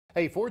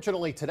Hey,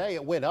 fortunately today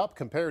it went up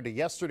compared to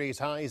yesterday's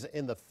highs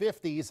in the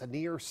 50s,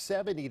 near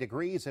 70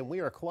 degrees, and we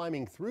are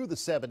climbing through the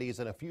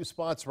 70s in a few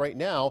spots right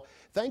now,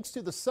 thanks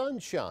to the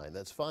sunshine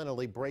that's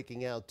finally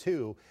breaking out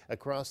too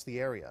across the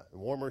area.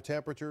 Warmer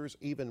temperatures,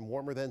 even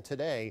warmer than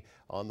today,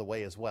 on the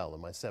way as well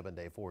in my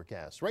 7-day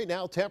forecast. Right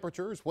now,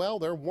 temperatures, well,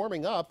 they're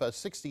warming up,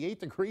 68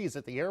 degrees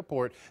at the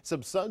airport.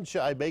 Some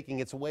sunshine making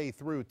its way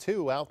through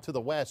too out to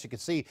the west. You can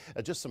see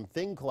just some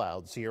thin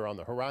clouds here on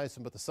the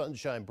horizon, but the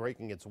sunshine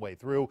breaking its way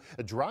through.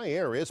 A dry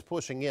air is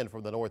pushing in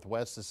from the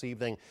northwest this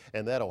evening,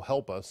 and that'll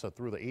help us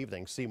through the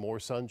evening see more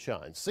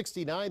sunshine.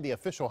 69 the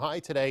official high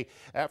today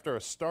after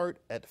a start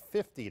at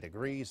 50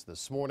 degrees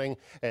this morning.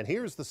 And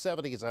here's the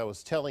 70s I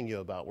was telling you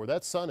about, where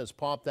that sun has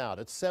popped out.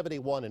 It's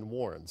 71 in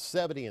Warren,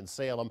 70 in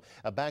Salem,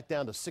 back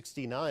down to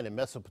 69 in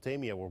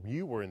Mesopotamia, where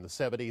you were in the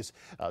 70s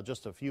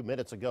just a few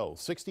minutes ago.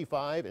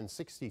 65 and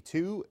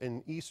 62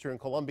 in eastern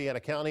Columbiana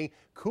County.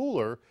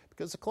 Cooler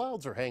because the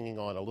clouds are hanging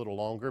on a little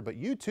longer, but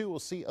you too will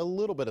see a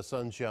little bit of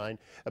sunshine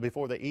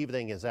before the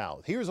evening is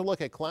out. Here's a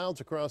look at clouds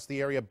across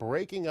the area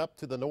breaking up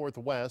to the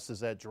northwest as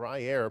that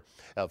dry air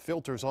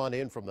filters on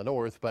in from the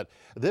north, but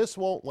this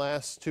won't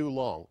last too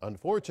long.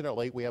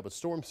 Unfortunately, we have a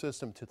storm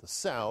system to the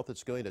south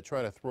that's going to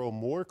try to throw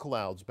more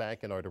clouds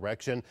back in our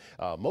direction.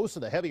 Most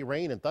of the heavy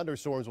rain and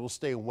thunderstorms will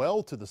stay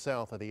well to the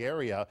south of the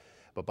area,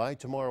 but by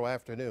tomorrow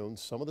afternoon,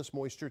 some of this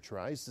moisture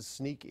tries to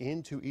sneak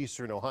into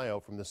eastern Ohio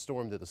from the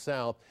storm to the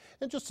south,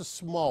 and just a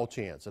small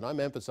chance, and I'm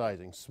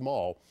emphasizing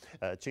small,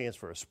 chance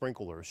for a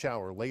sprinkle or a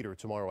shower later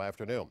tomorrow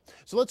afternoon.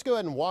 So let's go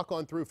ahead and walk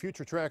on through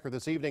Future Tracker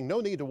this evening. No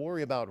need to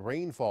worry about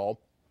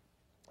rainfall.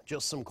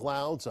 Just some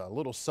clouds, a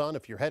little sun.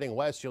 If you're heading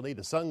west, you'll need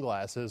the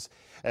sunglasses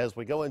as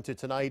we go into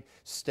tonight.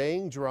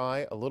 Staying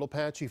dry, a little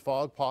patchy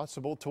fog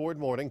possible toward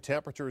morning.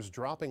 Temperatures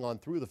dropping on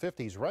through the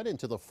 50s, right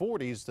into the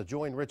 40s to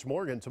join Rich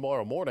Morgan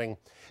tomorrow morning.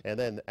 And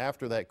then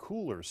after that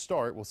cooler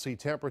start, we'll see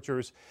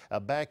temperatures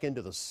back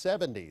into the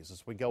 70s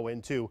as we go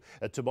into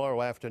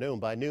tomorrow afternoon.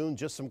 By noon,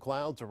 just some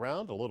clouds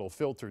around, a little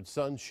filtered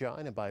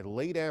sunshine. And by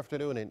late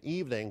afternoon and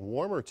evening,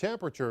 warmer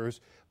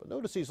temperatures. But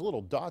notice these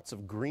little dots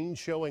of green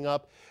showing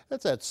up.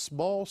 That's that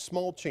small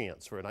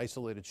chance for an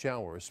isolated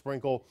shower or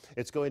sprinkle.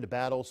 It's going to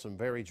battle some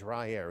very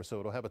dry air, so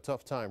it'll have a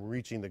tough time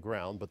reaching the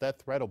ground, but that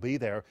threat will be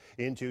there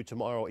into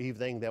tomorrow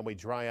evening. Then we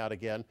dry out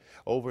again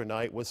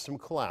overnight with some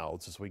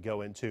clouds as we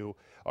go into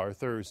our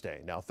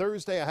Thursday. Now,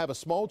 Thursday, I have a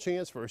small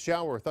chance for a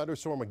shower or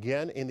thunderstorm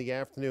again in the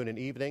afternoon and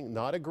evening.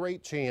 Not a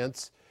great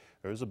chance.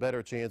 There's a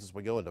better chance as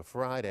we go into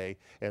Friday,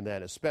 and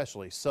then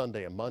especially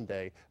Sunday and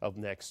Monday of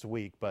next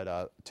week.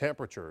 But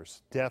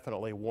temperatures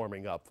definitely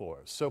warming up for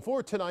us. So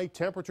for tonight,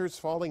 temperatures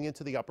falling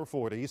into the upper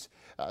 40s.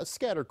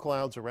 Scattered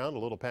clouds around, a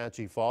little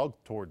patchy fog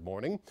toward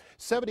morning.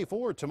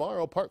 74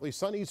 tomorrow, partly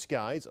sunny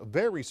skies. A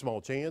very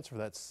small chance for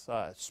that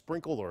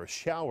sprinkle or a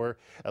shower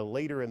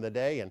later in the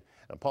day. And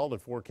a pollen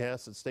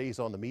forecast that stays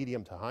on the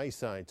medium to high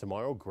side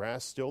tomorrow.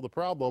 Grass still the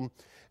problem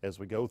as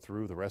we go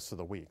through the rest of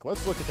the week.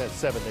 Let's look at that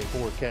 7-day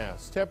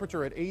forecast.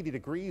 Temperature at 80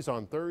 degrees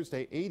on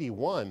Thursday,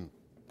 81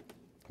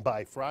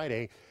 by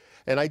Friday.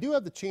 And I do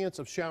have the chance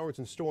of showers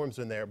and storms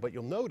in there, but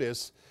you'll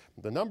notice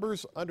the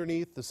numbers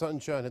underneath the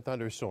sunshine and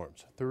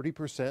thunderstorms.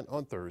 30%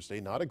 on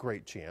Thursday, not a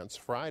great chance.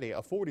 Friday,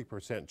 a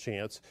 40%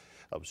 chance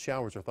of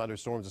showers or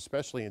thunderstorms,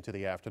 especially into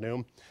the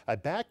afternoon. I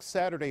back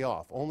Saturday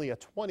off, only a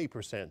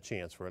 20%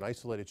 chance for an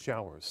isolated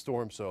shower or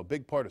storm, so a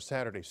big part of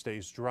Saturday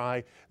stays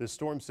dry. The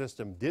storm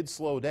system did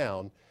slow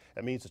down.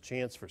 That means a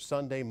chance for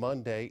Sunday,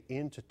 Monday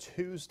into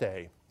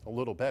Tuesday. A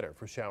little better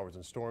for showers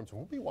and storms.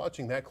 We'll be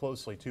watching that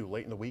closely too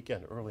late in the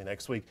weekend, early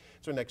next week.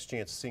 It's our next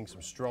chance of seeing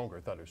some stronger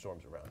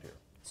thunderstorms around here.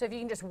 So if you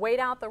can just wait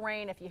out the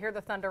rain, if you hear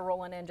the thunder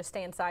rolling in, just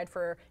stay inside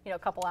for a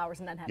couple hours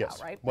and then head out,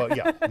 right? Well,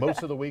 yeah,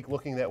 most of the week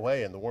looking that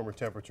way, and the warmer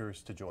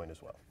temperatures to join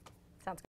as well.